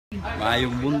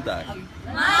Maayong buntag.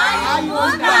 Maayong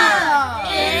buntag!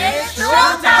 It's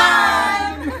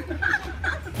showtime!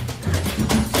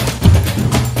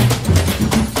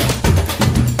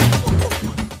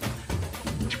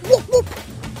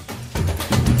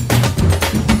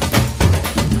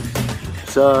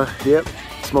 So, yep,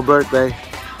 it's my birthday.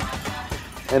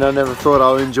 And I never thought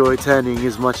I would enjoy tanning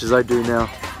as much as I do now.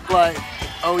 Like,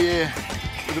 oh yeah,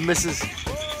 with the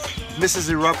Mrs.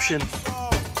 Eruption.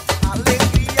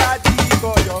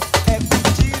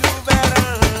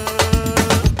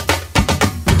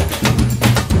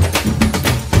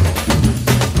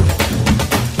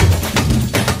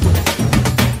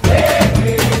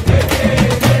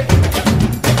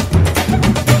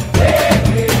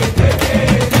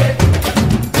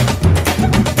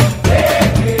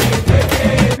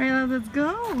 Let's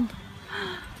go.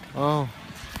 Oh.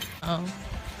 Oh.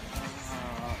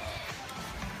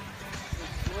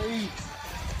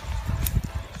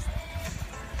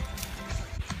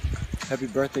 Happy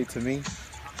birthday to me.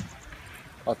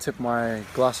 I'll tip my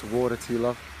glass of water to you,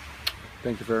 love.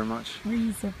 Thank you very much. Were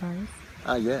you surprised?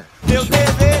 Yeah.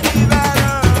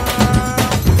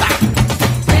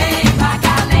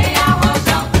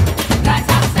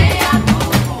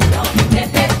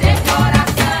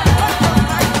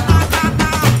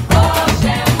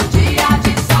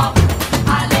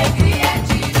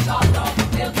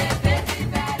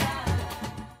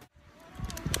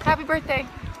 Happy birthday.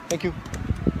 Thank you.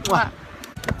 What?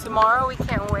 Tomorrow we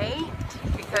can't wait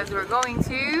because we're going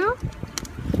to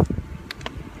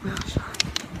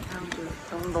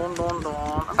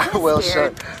Well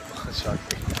shot.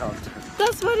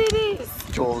 That's what it is.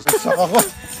 Jaws.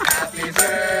 Happy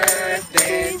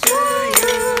birthday to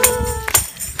you.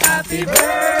 Happy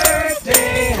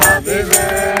birthday, happy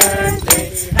birthday,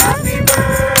 happy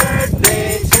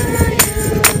birthday to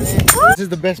you. This is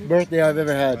the best birthday I've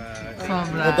ever had.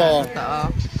 Sobra. Totoo.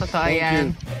 Totoo Thank yan.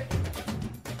 you.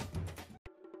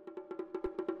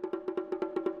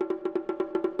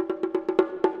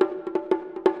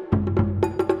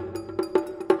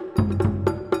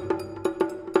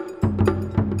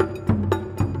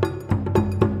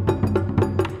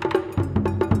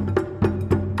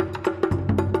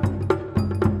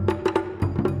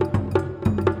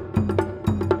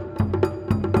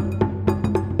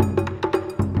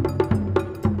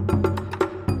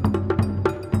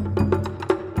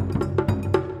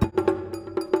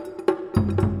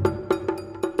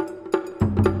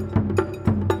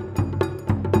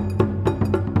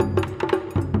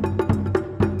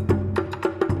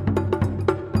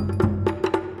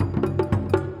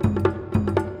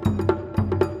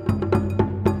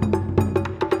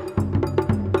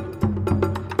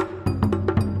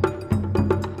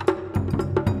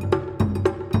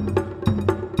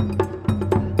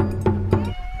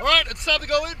 It's time to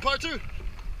go in, part 2.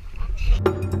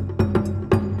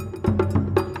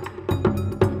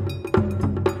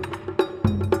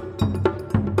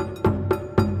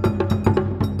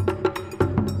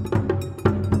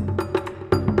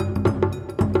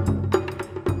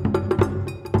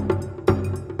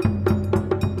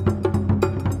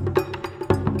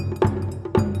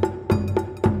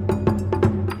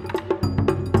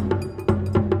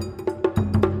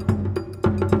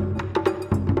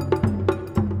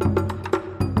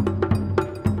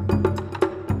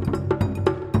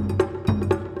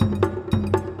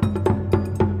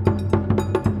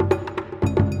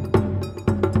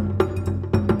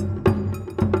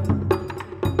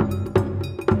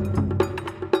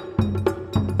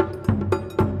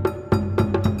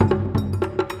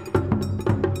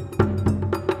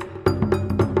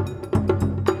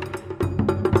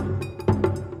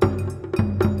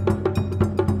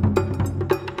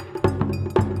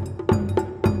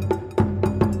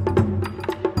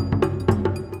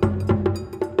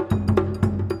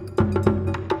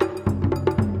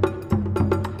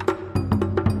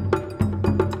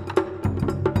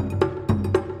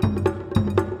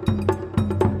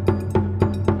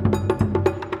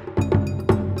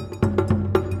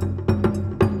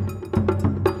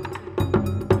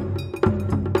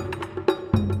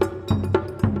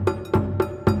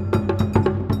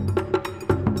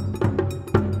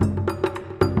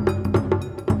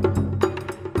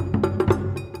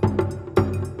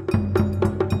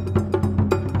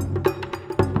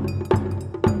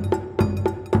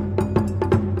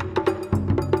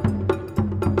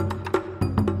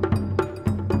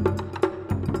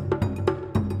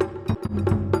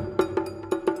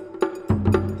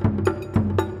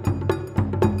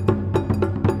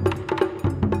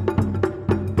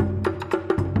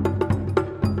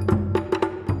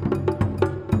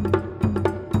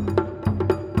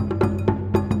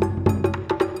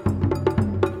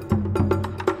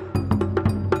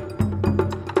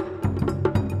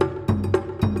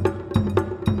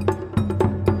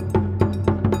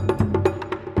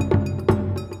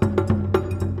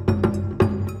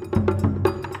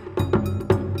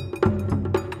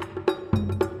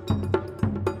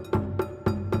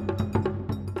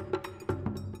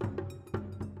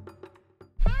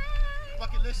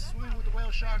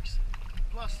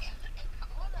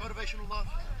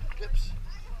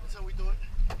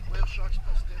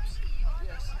 Steps.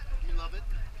 Yes, you love it.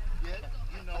 Yeah,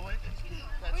 you know it.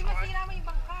 That's right.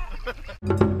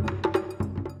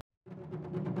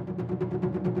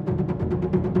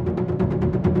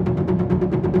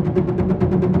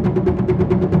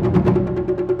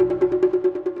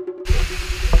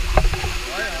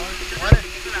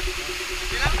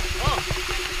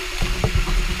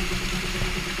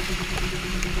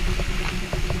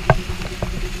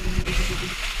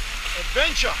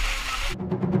 Adventure!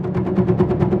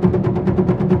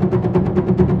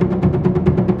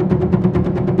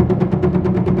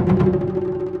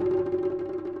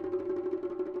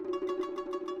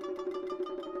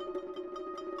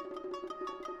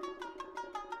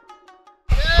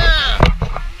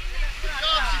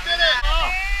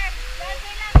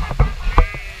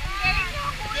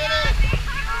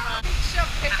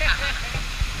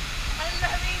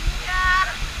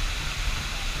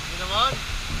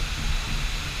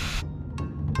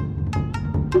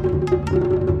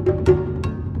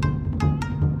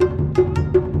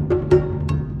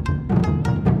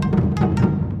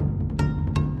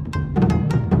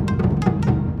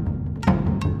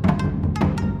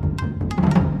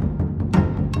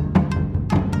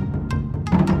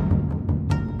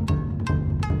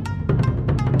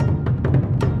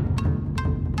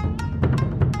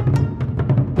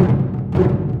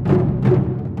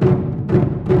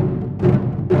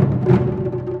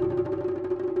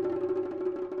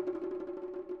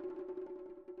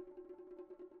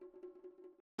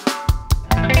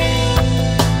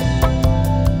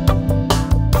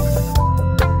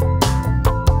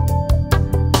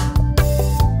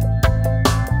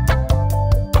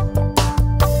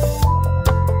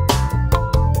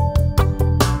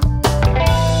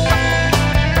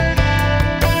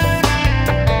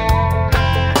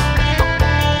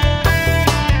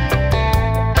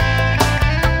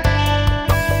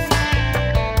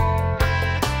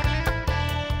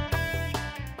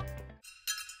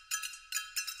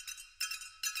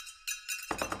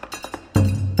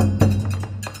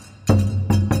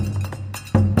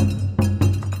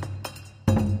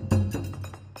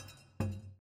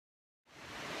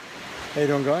 How you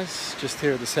doing, guys? Just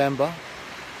here at the sandbar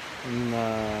in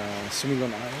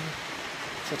Sumilon Island.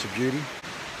 Such a beauty.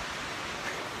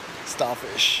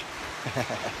 Starfish. There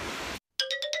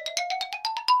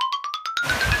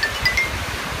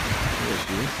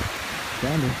she is.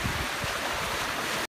 Found her.